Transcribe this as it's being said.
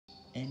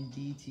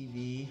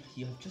NDTV,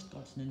 you have just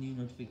gotten a new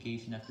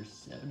notification after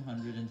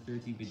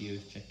 730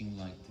 videos checking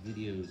liked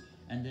videos,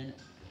 and then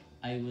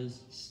I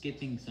was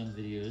skipping some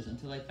videos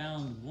until I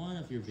found one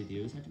of your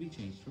videos had to be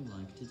changed from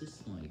like to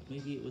dislike.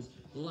 Maybe it was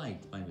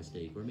liked by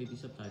mistake, or maybe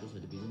subtitles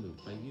had to be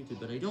removed by YouTube,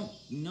 but I don't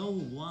know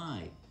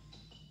why.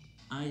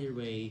 Either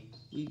way,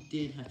 we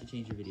did have to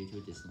change your video to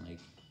a dislike,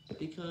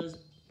 because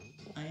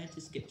I had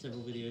to skip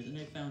several videos and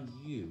I found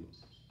you.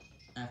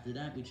 After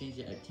that, we changed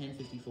it at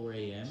 10:54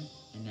 AM,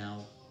 and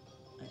now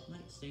I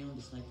might stay on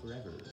dislike forever.